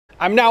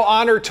I'm now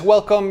honored to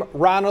welcome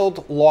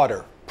Ronald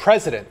Lauder,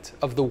 President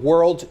of the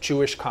World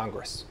Jewish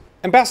Congress.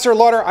 Ambassador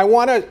Lauder, I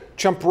want to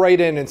jump right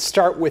in and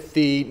start with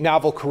the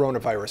novel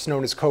coronavirus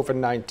known as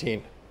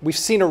COVID-19. We've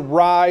seen a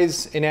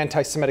rise in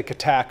anti-Semitic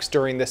attacks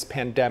during this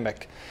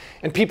pandemic,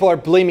 and people are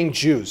blaming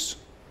Jews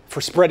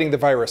for spreading the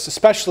virus,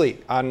 especially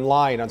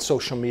online on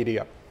social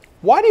media.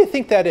 Why do you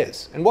think that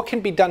is, and what can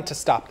be done to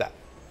stop that?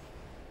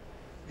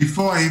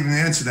 Before I even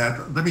answer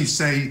that, let me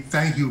say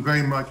thank you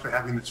very much for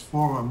having this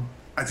forum.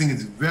 I think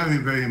it's very,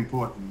 very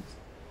important.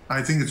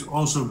 I think it's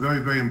also very,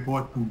 very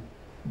important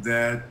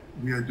that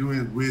we are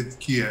doing it with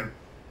KJF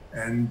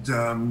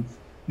and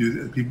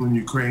people in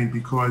Ukraine,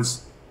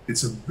 because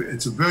it's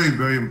a very,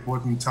 very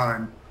important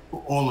time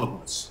for all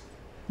of us.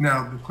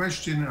 Now, the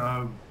question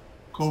of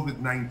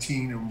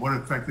COVID-19 and what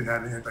effect it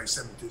had on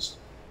anti-Semitism,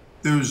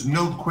 there is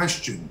no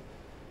question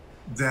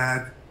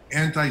that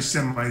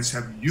anti-Semites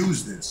have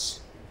used this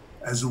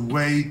as a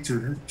way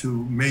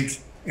to make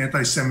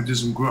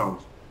anti-Semitism grow.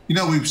 You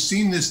know, we've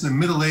seen this in the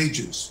Middle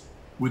Ages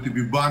with the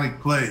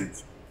bubonic plague.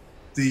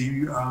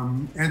 The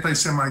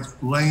anti-Semites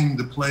blamed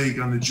the plague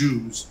on the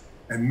Jews,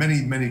 and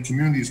many, many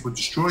communities were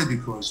destroyed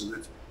because of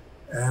it.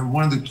 And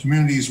one of the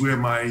communities where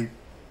my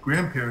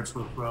grandparents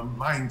were from,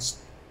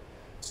 Mainz,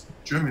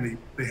 Germany,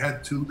 they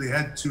had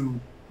to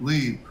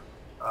leave.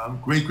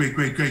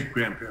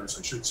 Great-great-great-great-grandparents,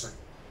 I should say.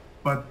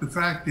 But the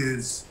fact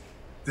is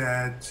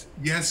that,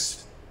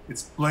 yes,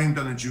 it's blamed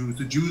on the Jews.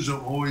 The Jews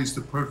are always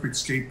the perfect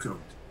scapegoat,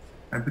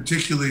 and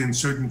particularly in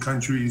certain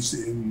countries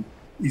in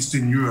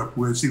Eastern Europe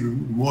where it's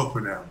even more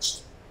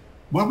pronounced.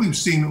 What we've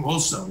seen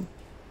also,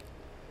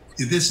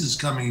 this is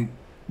coming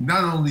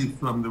not only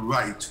from the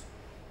right,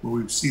 what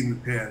we've seen in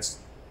the past,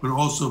 but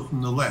also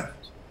from the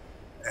left.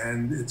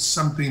 And it's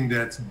something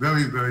that's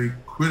very, very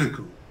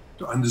critical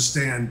to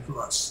understand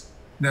for us.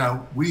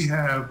 Now, we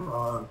have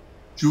a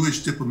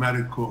Jewish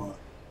diplomatic corps.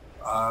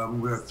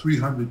 We're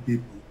 300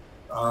 people,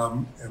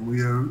 and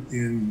we are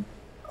in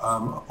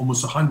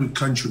almost 100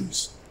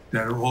 countries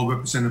that are all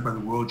represented by the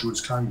World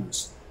Jewish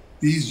Congress.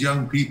 These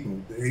young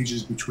people, the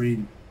ages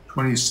between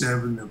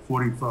 27 and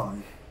 45,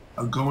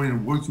 are going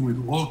and working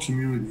with all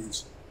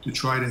communities to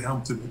try to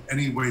help them in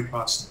any way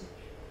possible.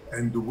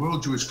 And the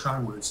World Jewish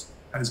Congress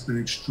has been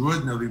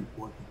extraordinarily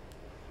important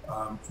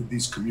for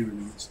these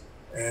communities.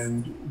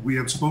 And we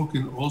have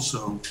spoken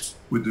also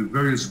with the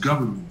various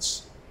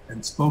governments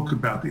and spoke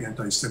about the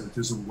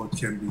anti-Semitism, what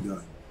can be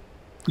done.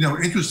 You know,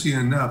 interesting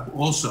enough,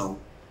 also,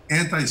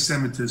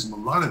 anti-Semitism, a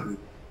lot of it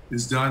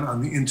is done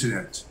on the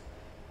internet.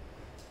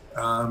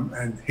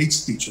 And hate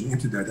speech on the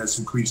internet has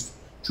increased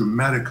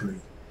dramatically.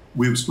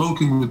 We've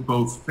spoken with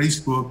both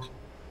Facebook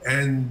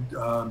and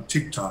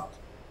TikTok,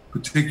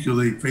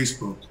 particularly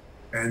Facebook.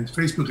 And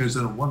Facebook has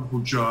done a wonderful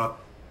job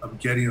of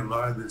getting a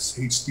lot of this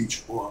hate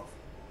speech off.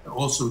 And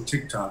also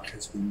TikTok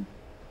has been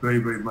very,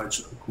 very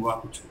much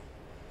cooperative.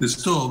 There's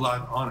still a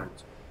lot on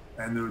it.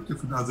 And there are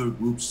different other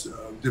groups,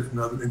 different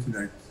other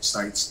internet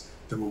sites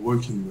that we're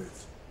working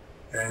with.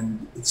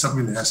 And it's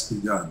something that has to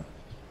be done.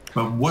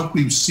 But what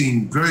we've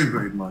seen very,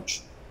 very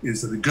much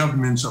is that the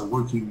governments are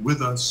working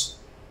with us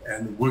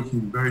and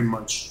working very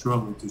much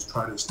strongly to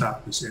try to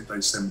stop this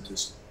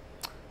anti-Semitism.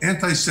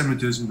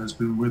 Anti-Semitism has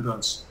been with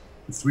us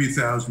for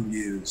 3,000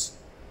 years.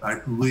 I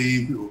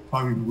believe it will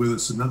probably be with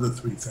us another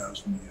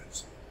 3,000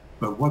 years.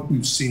 But what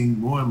we've seen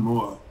more and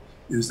more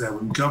is that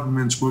when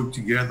governments work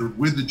together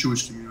with the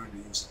Jewish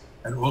communities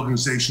and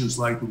organizations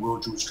like the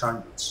World Jewish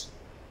Congress,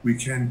 we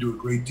can do a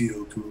great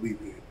deal to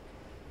alleviate it.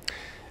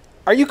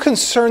 Are you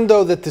concerned,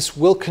 though, that this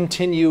will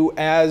continue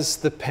as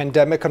the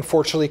pandemic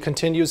unfortunately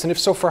continues? And if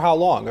so, for how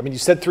long? I mean, you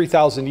said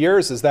 3,000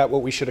 years. Is that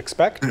what we should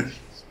expect?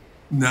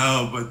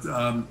 No, but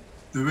the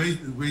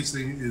great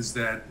thing is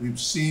that we've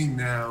seen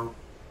now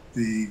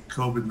the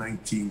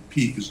COVID-19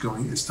 peak is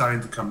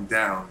starting to come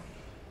down.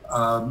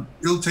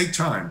 It'll take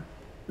time.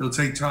 It'll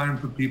take time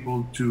for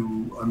people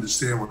to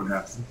understand what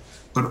happened.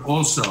 But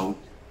also,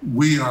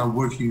 we are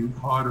working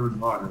harder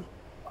and harder.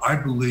 I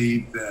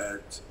believe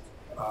that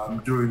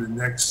during the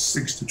next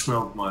 6 to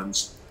 12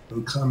 months,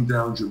 it'll come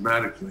down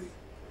dramatically.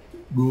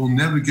 We will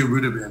never get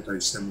rid of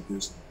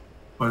anti-Semitism,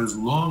 but as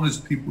long as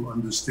people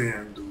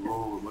understand the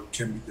role of what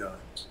can be done.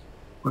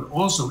 But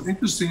also,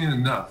 interestingly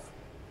enough,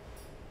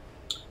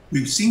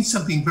 we've seen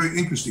something very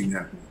interesting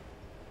happening.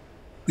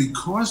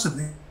 Because of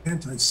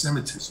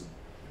anti-Semitism,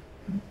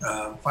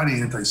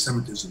 fighting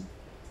anti-Semitism,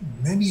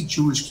 many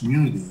Jewish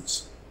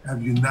communities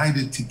have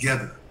united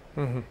together.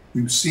 Mm-hmm.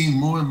 We've seen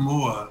more and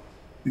more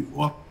the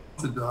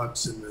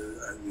Orthodox and the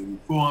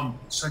Reformed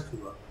and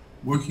secular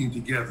working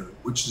together,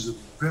 which is a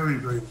very,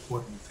 very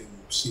important thing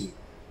we've seen.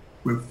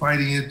 We're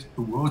fighting it.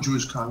 The World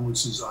Jewish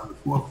Congress is on the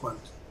forefront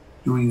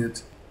doing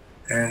it.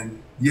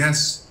 And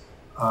yes,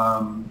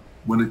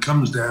 when it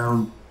comes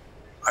down,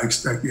 I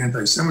expect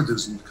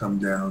anti-Semitism to come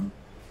down,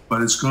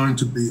 but it's going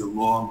to be a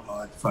long,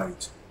 hard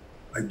fight.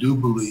 I do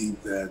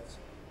believe that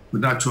we're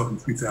not talking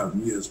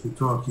 3,000 years, we're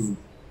talking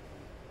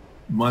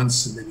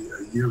months and maybe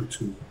a year or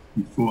two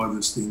before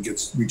this thing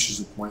reaches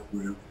a point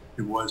where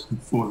it was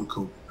before the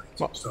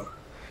COVID-19 started.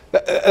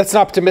 That's an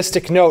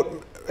optimistic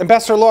note.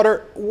 Ambassador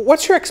Lauder,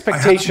 what's your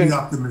expectation? I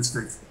have to be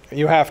optimistic.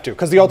 You have to,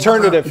 because the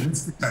alternative.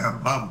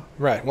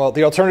 Right. Well,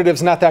 the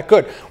alternative's not that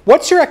good.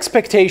 What's your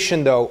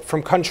expectation, though,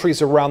 from countries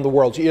around the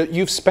world?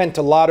 You've spent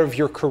a lot of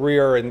your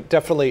career, and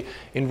definitely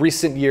in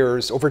recent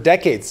years, over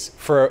decades,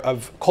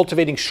 of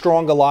cultivating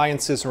strong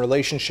alliances and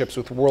relationships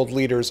with world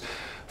leaders,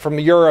 from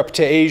Europe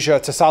to Asia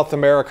to South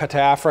America to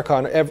Africa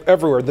and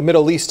everywhere, the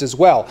Middle East as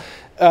well.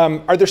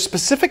 Are there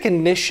specific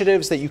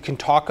initiatives that you can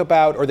talk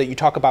about, or that you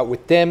talk about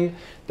with them,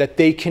 that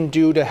they can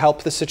do to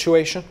help the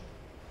situation?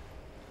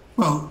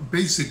 Well,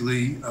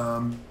 basically,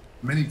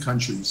 many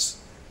countries,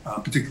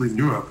 particularly in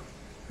Europe,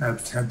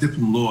 have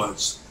different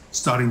laws,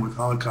 starting with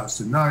Holocaust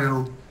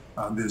denial.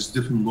 There's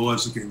different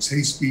laws against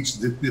hate speech,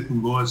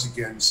 different laws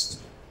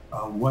against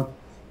what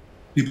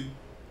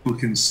people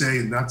can say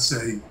and not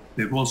say.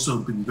 They've also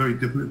been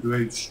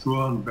very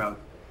strong about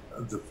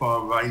the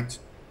far right,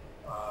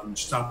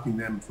 stopping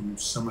them from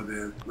some of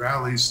their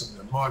rallies, some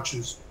of their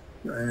marches,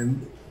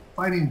 and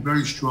fighting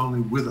very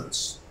strongly with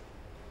us.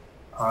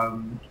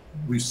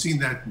 We've seen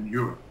that in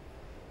Europe.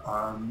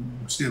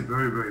 We've seen it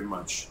very, very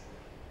much.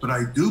 But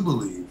I do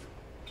believe,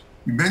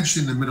 you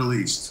mentioned the Middle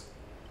East.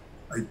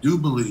 I do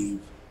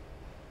believe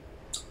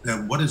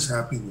that what is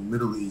happening in the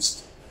Middle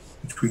East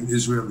between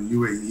Israel and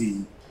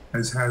UAE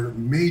has had a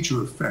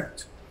major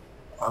effect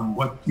on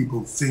what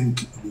people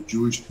think of the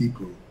Jewish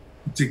people,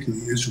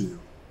 particularly Israel,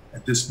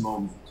 at this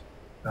moment.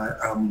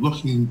 I'm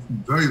looking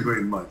very,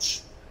 very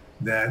much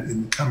that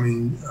in the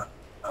coming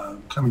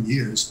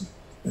years,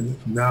 and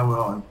from now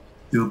on,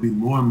 there'll be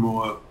more and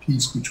more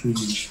peace between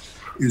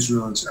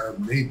Israel and its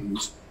Arab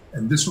neighbors,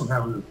 and this will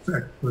have an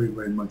effect very,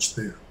 very much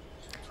there.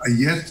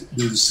 Yet, at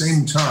the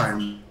same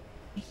time,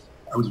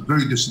 I was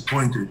very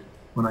disappointed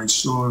when I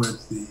saw at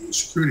the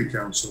Security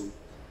Council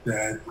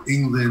that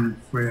England,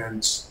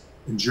 France,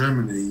 and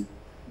Germany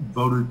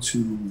voted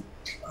to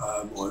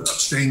or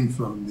abstained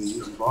from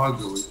the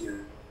embargo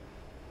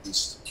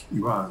against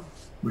Iran,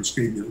 which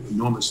gave me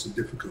enormous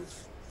difficulty.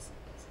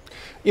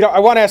 You know, I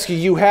want to ask you,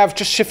 you have,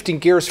 just shifting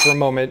gears for a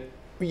moment,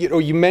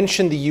 you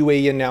mentioned the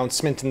UAE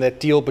announcement and that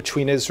deal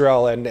between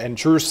Israel and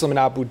Jerusalem and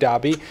Abu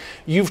Dhabi.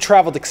 You've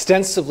traveled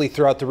extensively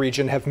throughout the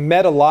region, have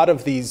met a lot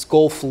of these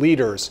Gulf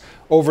leaders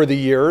over the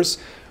years.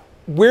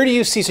 Where do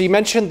you see, so you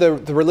mentioned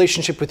the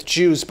relationship with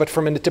Jews, but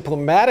from a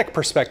diplomatic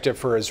perspective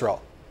for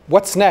Israel,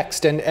 what's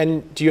next?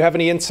 And do you have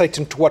any insight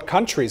into what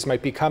countries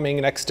might be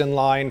coming next in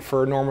line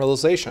for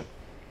normalization?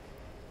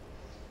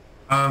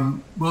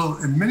 Well,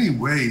 in many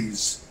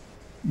ways,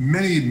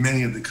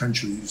 many of the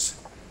countries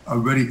are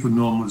ready for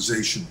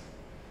normalization.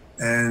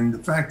 And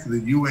the fact that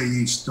the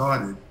UAE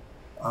started,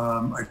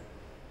 I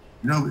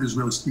know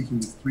Israel is speaking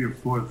with 3 or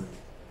 4 of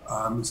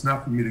them. It's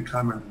not for me to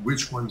comment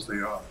which ones they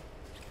are,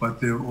 but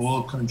they're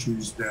all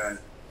countries that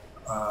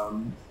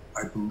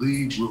I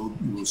believe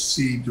we'll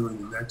see during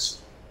the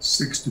next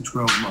 6 to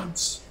 12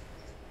 months.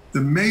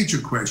 The major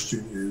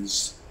question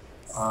is,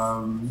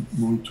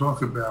 when we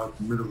talk about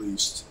the Middle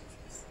East,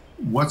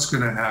 what's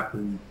going to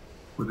happen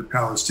with the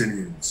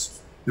Palestinians?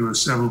 There are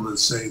several that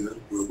say that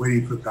we're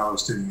waiting for the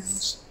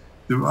Palestinians.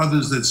 There are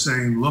others that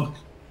say, look,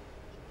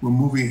 we're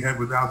moving ahead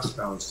without the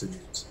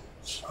Palestinians.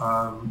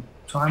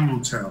 Time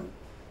will tell.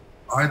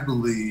 I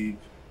believe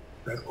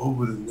that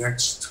over the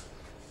next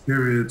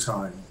period of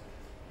time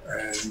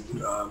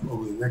and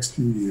over the next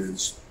few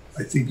years,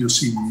 I think you'll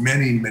see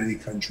many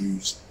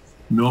countries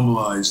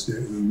normalize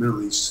in the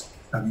Middle East,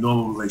 have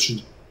normal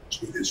relations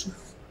with Israel,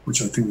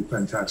 which I think is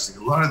fantastic.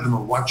 A lot of them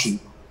are watching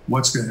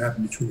what's going to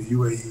happen between the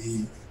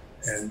UAE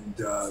and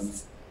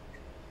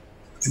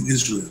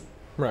Israel.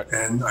 Right.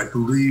 And I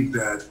believe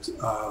that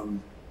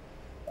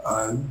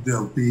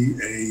there'll be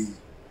a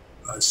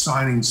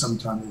signing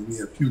sometime in the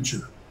near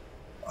future.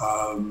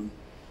 And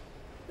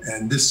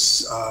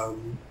this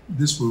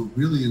will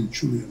really and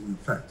truly have an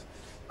effect.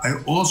 I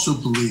also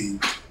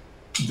believe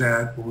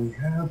that when we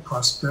have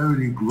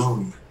prosperity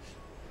growing,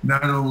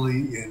 not only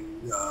in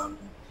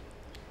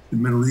the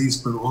Middle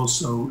East, but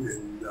also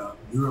in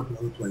Europe and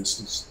other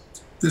places,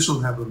 this will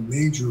have a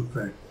major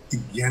effect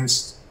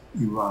against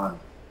Iran.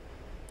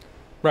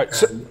 Right. And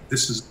so,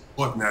 this is an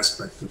important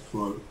aspect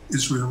for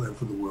Israel and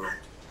for the world.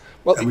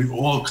 Well, and we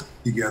all come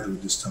together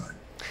at this time.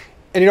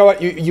 And you know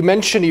what, you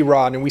mentioned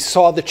Iran, and we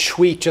saw the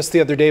tweet just the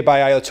other day by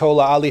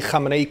Ayatollah Ali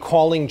Khamenei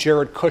calling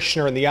Jared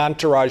Kushner and the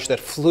entourage that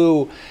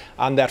flew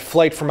on that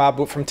flight from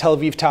Tel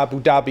Aviv to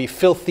Abu Dhabi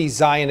filthy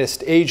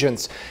Zionist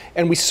agents.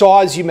 And we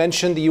saw, as you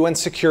mentioned, the UN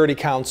Security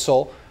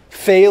Council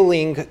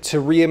failing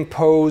to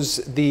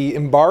reimpose the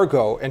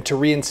embargo and to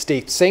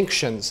reinstate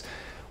sanctions.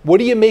 What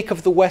do you make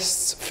of the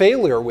West's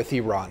failure with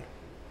Iran?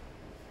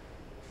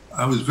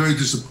 I was very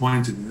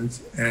disappointed in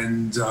it,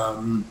 and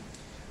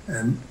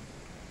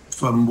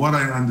from what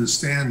I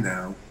understand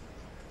now,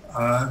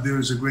 there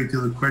is a great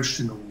deal of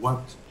question of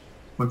what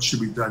should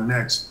be done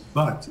next.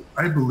 But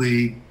I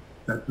believe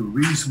that the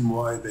reason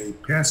why they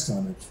passed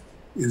on it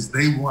is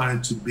they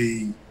wanted to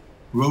be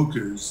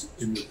brokers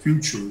in the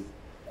future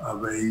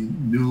of a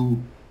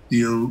new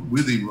deal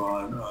with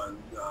Iran on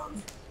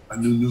a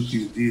new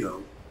nuclear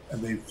deal.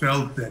 and they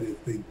felt that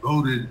if they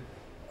voted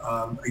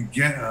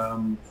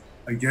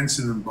against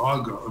an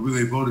embargo, or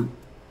really they voted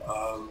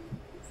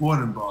for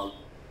an embargo,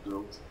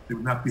 they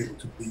would not be able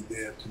to be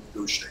there to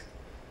negotiate.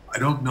 I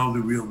don't know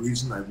the real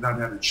reason. I've not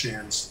had a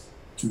chance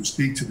to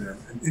speak to them.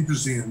 And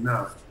interesting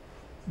enough,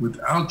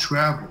 without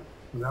travel,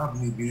 without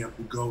me being able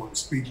to go and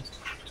speak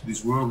to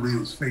these world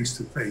leaders face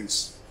to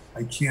face,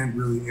 I can't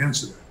really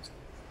answer that.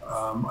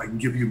 I can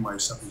give you my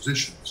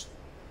suppositions.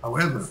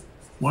 However,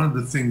 one of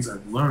the things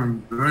I've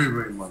learned very,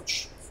 very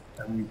much,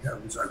 and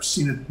I've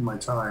seen it in my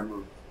time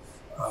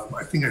of,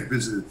 I think I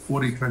visited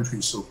 40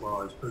 countries so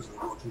far as president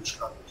of the World Jewish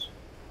Congress.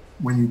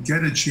 When you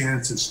get a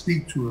chance to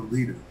speak to a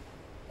leader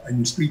and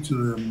you speak to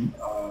them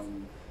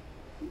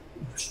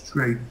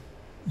straight,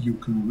 you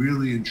can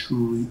really and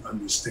truly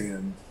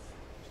understand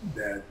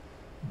that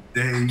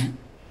they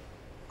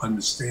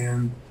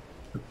understand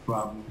the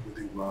problem with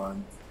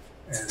Iran,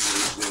 and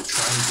they're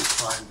trying to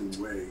find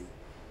a way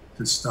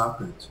to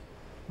stop it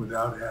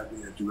without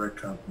having a direct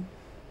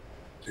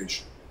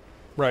confrontation.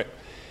 Right.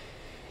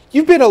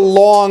 You've been a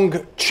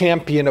long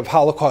champion of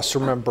Holocaust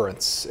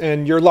remembrance,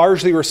 and you're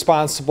largely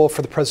responsible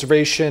for the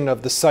preservation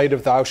of the site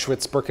of the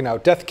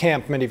Auschwitz-Birkenau death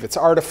camp, many of its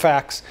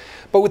artifacts.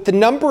 But with the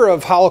number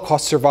of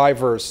Holocaust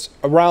survivors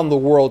around the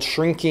world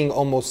shrinking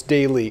almost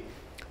daily,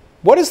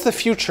 what does the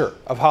future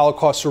of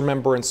Holocaust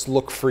remembrance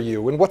look for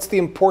you? And what's the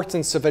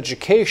importance of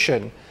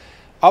education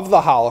of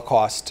the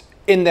Holocaust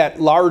in that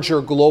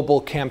larger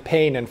global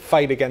campaign and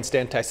fight against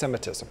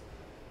anti-Semitism?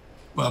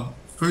 Well,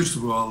 first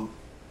of all,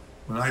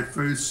 when I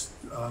first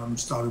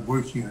started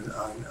working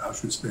on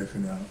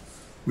Auschwitz-Birkenau,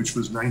 which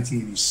was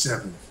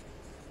 1987,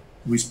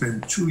 we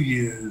spent 2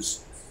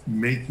 years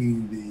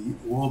making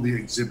all the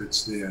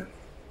exhibits there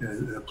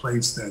in a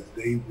place that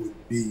they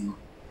would be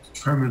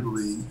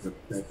permanently,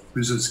 that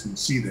visitors can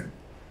see them.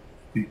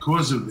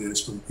 Because of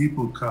this, when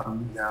people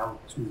come now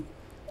to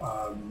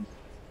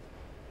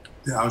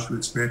the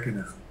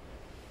Auschwitz-Birkenau,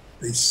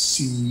 they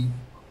see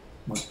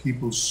what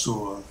people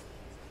saw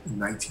in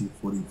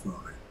 1945.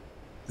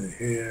 The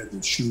hair,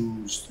 the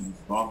shoes, the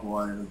barbed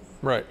wire,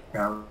 the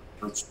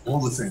barrels,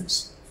 all the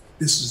things.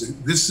 This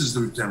is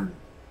the remnant.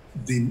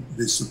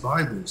 The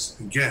survivors,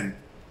 again,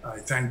 I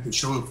thank the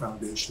Shoah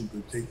Foundation for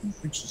taking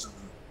pictures of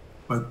them,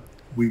 but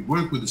we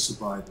work with the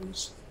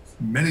survivors.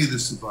 Many of the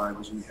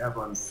survivors we have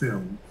on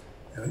film.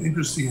 And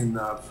interesting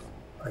enough,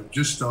 I've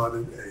just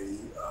started a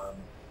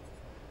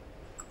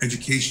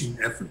education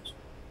effort.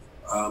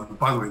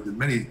 By the way, there are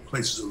many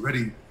places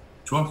already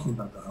talking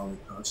about the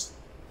Holocaust.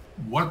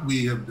 What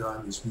we have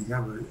done is we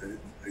have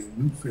a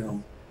new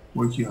film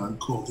working on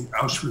called The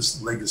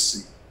Auschwitz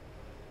Legacy.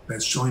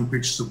 That's showing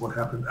pictures of what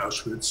happened at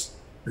Auschwitz.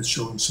 That's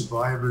showing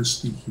survivors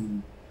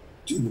speaking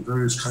in the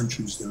various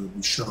countries that will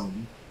be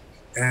shown.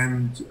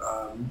 And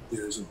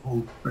there's a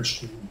whole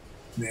question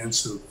and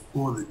answer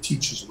for the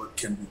teachers of what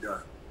can be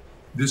done.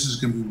 This is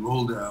going to be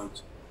rolled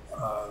out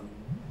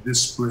this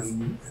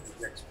spring and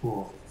the next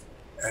fall.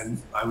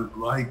 And I would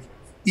like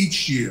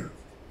each year,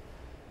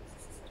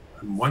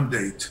 on one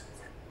date,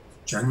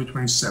 January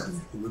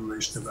 27th, the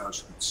liberation of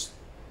Auschwitz,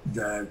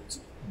 that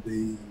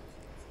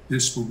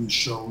this will be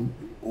shown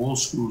in all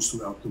schools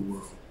throughout the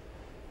world.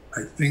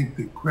 I think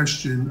the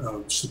question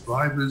of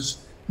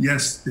survivors,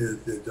 yes, they're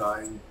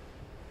dying,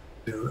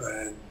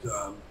 and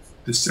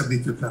the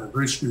 75th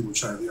anniversary,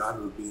 which I have the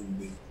honor of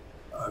being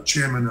the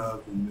chairman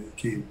of, and they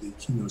gave the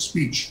keynote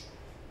speech.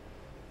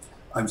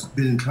 I've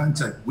been in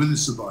contact with the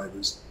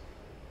survivors.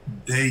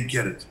 They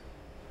get it.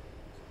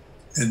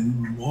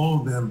 And all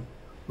of them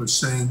were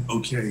saying,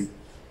 okay,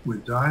 we're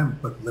dying,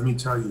 but let me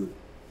tell you,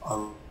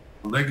 our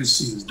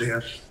legacy is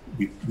there.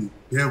 We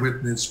bear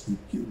witness,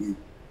 we've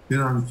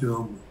been on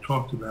film, we've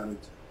talked about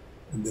it,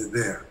 and they're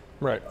there.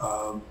 Right.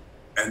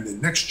 And the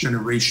next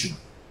generation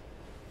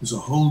is a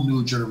whole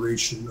new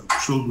generation of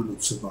children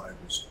of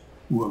survivors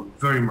who are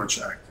very much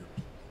active.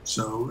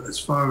 So as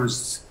far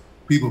as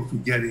people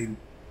forgetting,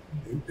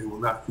 they will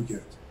not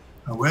forget.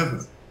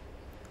 However,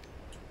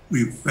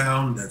 we've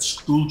found that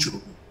school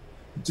children,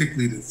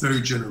 particularly the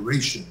third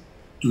generation,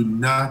 do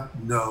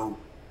not know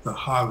the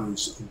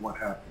horrors of what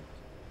happened.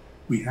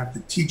 We have to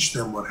teach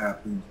them what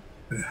happened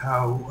and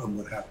how and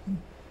what happened.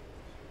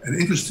 And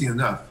interesting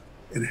enough,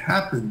 it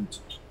happened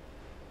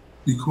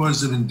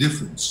because of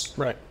indifference.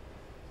 Right.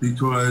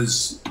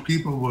 Because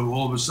people were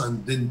all of a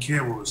sudden didn't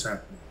care what was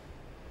happening.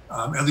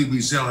 Elie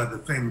Wiesel had the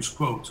famous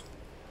quote,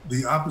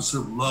 "The opposite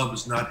of love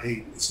is not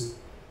hate, it's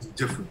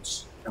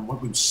indifference." And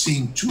what we've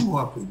seen too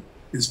often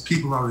is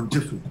people are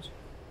indifferent.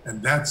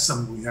 And that's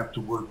something we have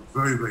to work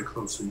very, very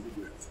closely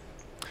with.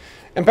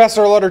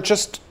 Ambassador Lauder,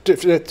 just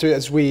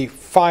as we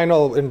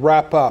final and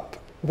wrap up,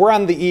 we're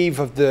on the eve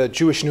of the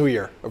Jewish New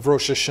Year, of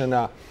Rosh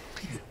Hashanah.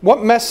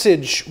 What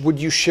message would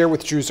you share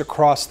with Jews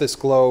across the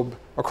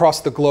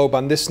globe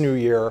on this new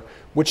year,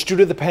 which due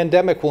to the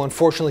pandemic will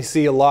unfortunately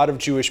see a lot of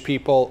Jewish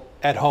people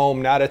at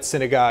home, not at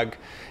synagogue,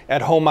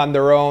 at home on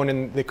their own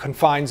in the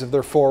confines of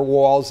their four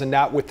walls and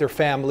not with their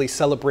family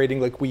celebrating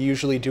like we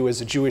usually do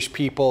as a Jewish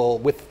people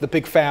with the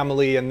big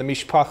family and the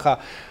mishpacha.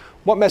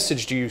 What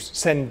message do you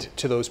send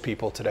to those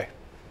people today?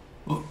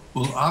 Well,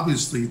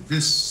 obviously,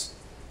 this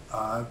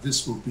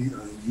will be an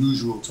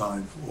unusual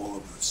time for all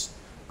of us.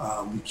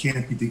 We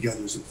can't be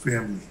together as a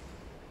family.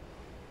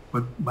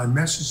 But my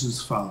message is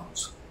as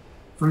follows.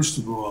 First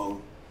of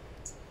all,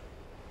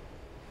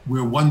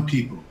 we're one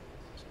people.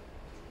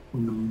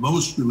 From the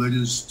most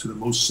religious to the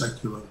most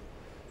secular,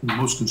 from the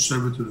most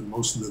conservative to the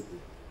most liberal.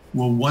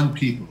 We're one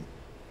people.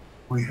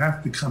 We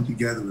have to come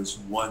together as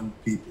one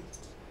people.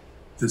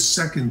 The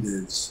second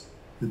is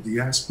the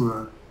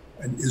diaspora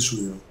and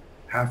Israel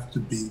have to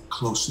be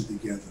closer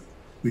together.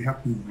 We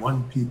have to be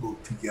one people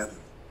together,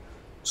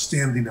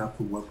 standing up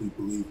for what we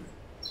believe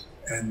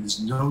in. And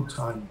there's no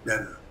time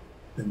better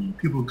than when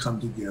people come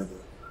together,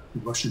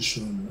 the Rosh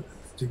Hashanah, and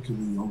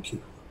particularly Yom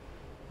Kippur,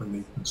 when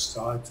they can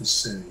start to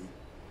say,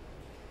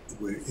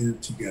 we're in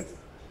it together.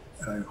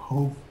 And I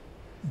hope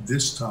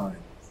this time,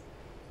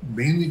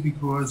 mainly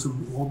because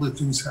of all the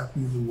things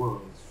happening in the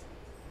world,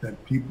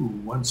 that people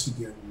once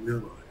again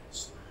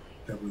realize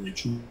that we're a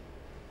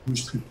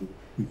Jewish people,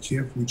 we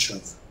care for each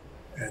other,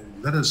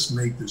 and let us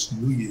make this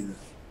new year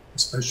a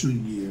special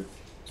year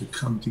to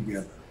come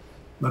together.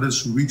 Let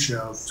us reach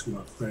out to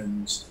our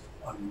friends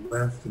on the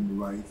left and the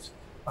right,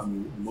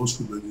 on the most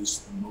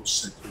religious and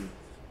most secular.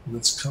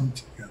 Let's come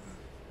together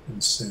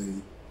and say,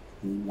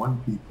 we're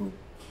one people,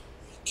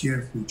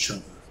 care for each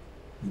other,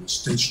 and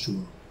stay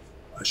strong.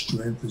 Our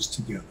strength is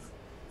together.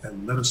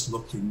 And let us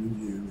look to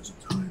New Year as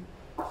a time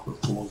for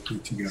all three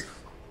together.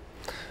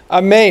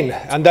 Amen.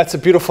 And that's a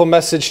beautiful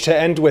message to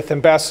end with.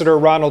 Ambassador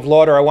Ronald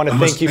Lauder, I want to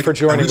thank you for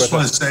joining with us.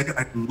 I just want to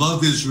say, I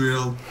love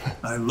Israel.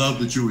 I love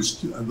the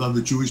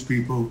Jewish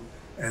people.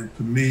 And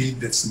for me,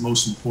 that's the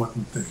most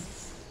important thing.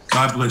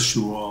 God bless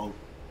you all.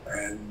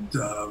 And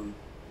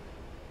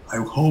I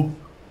hope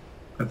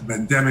that the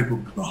pandemic will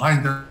be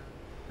behind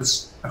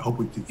us. I hope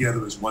we're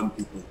together as one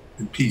people,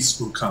 and peace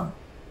will come.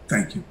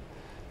 Thank you.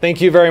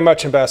 Thank you very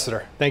much,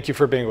 Ambassador. Thank you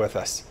for being with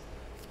us.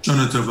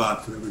 Shana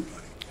Tova to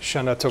everybody.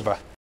 Shana Tova.